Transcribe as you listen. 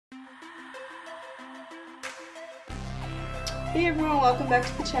Hey everyone, welcome back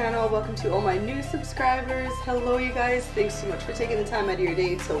to the channel. Welcome to all my new subscribers. Hello you guys, thanks so much for taking the time out of your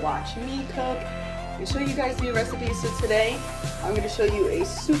day to watch me cook and show you guys new recipes. So today I'm going to show you a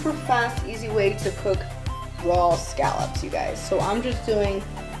super fast, easy way to cook raw scallops, you guys. So I'm just doing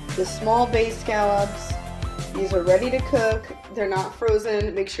the small base scallops. These are ready to cook. They're not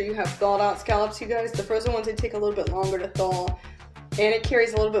frozen. Make sure you have thawed out scallops, you guys. The frozen ones, they take a little bit longer to thaw. And it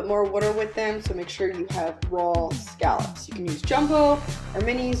carries a little bit more water with them, so make sure you have raw scallops. You can use jumbo or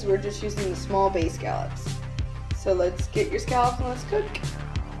minis. We're just using the small base scallops. So let's get your scallops and let's cook.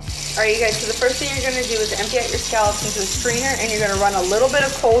 Alright you guys, so the first thing you're going to do is empty out your scallops into a strainer, and you're going to run a little bit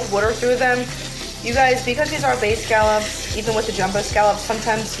of cold water through them. You guys, because these are base scallops, even with the jumbo scallops,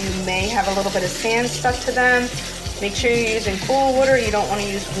 sometimes you may have a little bit of sand stuck to them. Make sure you're using cool water. You don't want to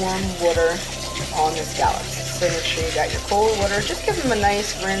use warm water on the scallops. So make sure you got your cold water. Just give them a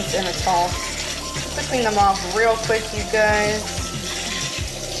nice rinse and a toss. Just to clean them off real quick, you guys.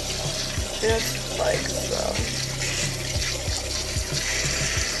 Just like so.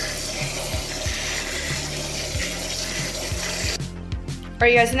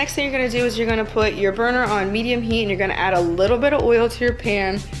 Alright you guys, the next thing you're going to do is you're going to put your burner on medium heat, and you're going to add a little bit of oil to your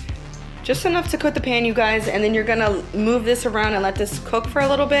pan. Just enough to coat the pan, you guys, and then you're going to move this around and let this cook for a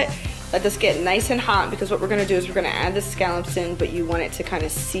little bit. Let this get nice and hot, because what we're going to do is we're going to add the scallops in, but you want it to kind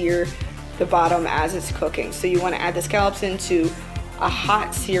of sear the bottom as it's cooking. So you want to add the scallops into a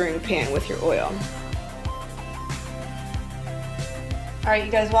hot searing pan with your oil. Alright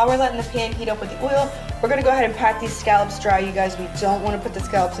you guys, while we're letting the pan heat up with the oil, we're going to go ahead and pat these scallops dry, you guys. We don't want to put the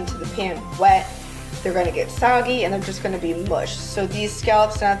scallops into the pan wet. They're going to get soggy and they're just going to be mush. So these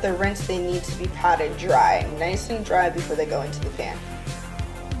scallops, now that they're rinsed, they need to be patted dry, nice and dry before they go into the pan.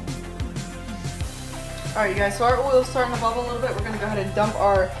 Alright you guys, so our oil is starting to bubble a little bit. We're going to go ahead and dump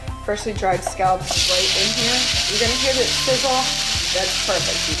our freshly dried scallops right in here. You're going to hear the sizzle. That's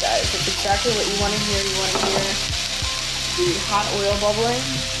perfect, you guys. That's exactly what you want to hear. You want to hear the hot oil bubbling.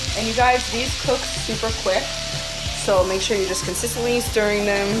 And you guys, these cook super quick. So make sure you're just consistently stirring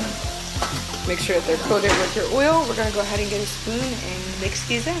them. Make sure that they're coated with your oil. We're going to go ahead and get a spoon and mix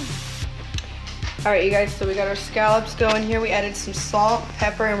these in. Alright you guys, so we got our scallops going here. We added some salt,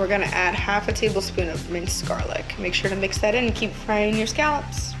 pepper, and we're going to add half a tablespoon of minced garlic. Make sure to mix that in and keep frying your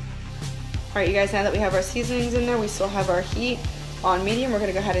scallops. Alright you guys, now that we have our seasonings in there, we still have our heat on medium. We're going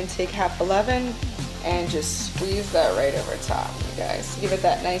to go ahead and take half a lemon and just squeeze that right over top, you guys. Give it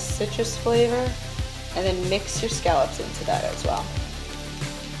that nice citrus flavor, and then mix your scallops into that as well.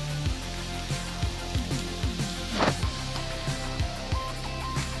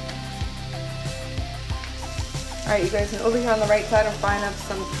 Alright you guys, and over here on the right side I'm frying up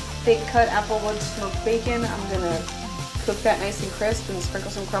some thick cut applewood smoked bacon. I'm going to cook that nice and crisp and sprinkle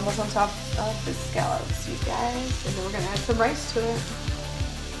some crumbles on top of the scallops, you guys. And then we're going to add some rice to it.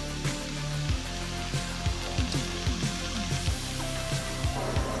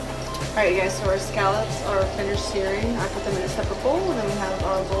 Alright you guys, so our scallops are finished searing. I put them in a separate bowl, and then we have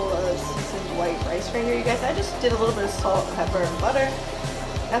our bowl of seasoned white rice right here, you guys. I just did a little bit of salt, pepper, and butter.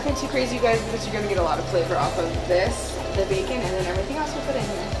 Nothing too crazy, you guys, because you're going to get a lot of flavor off of this, the bacon, and then everything else we put in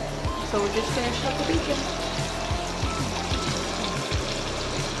here. So we're just finishing up the bacon.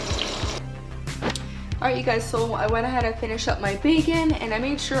 Alright you guys, so I went ahead and finished up my bacon, and I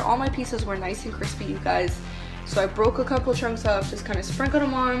made sure all my pieces were nice and crispy, you guys. So I broke a couple chunks off, just kind of sprinkled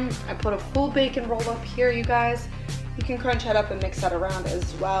them on. I put a full bacon roll up here, you guys. You can crunch that up and mix that around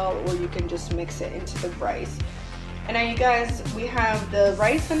as well, or you can just mix it into the rice. And now you guys, we have the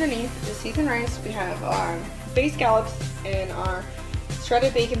rice underneath, the seasoned rice. We have our base scallops and our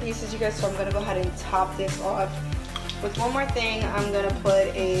shredded bacon pieces, you guys. So I'm going to go ahead and top this off with one more thing. I'm going to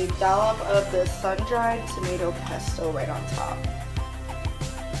put a dollop of the sun-dried tomato pesto right on top.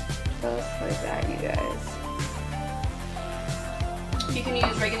 Just like that, you guys. You can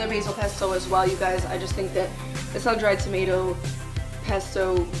use regular basil pesto as well, you guys. I just think that the sun-dried tomato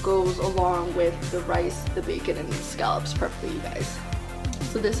pesto goes along with the rice, the bacon, and the scallops perfectly, you guys.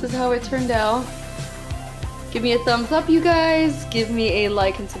 So this is how it turned out. Give me a thumbs up, you guys. Give me a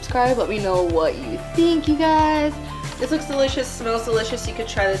like and subscribe. Let me know what you think, you guys. This looks delicious, smells delicious. You could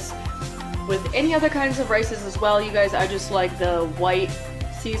try this with any other kinds of rices as well, you guys. I just like the white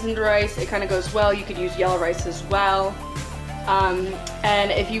seasoned rice. It kind of goes well. You could use yellow rice as well.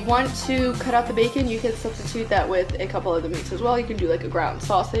 And if you want to cut out the bacon, you can substitute that with a couple of the meats as well. You can do like a ground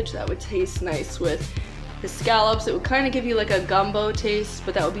sausage. That would taste nice with the scallops. It would kind of give you like a gumbo taste,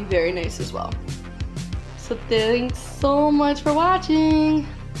 but that would be very nice as well. So thanks so much for watching.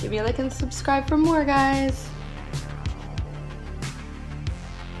 Give me a like and subscribe for more, guys.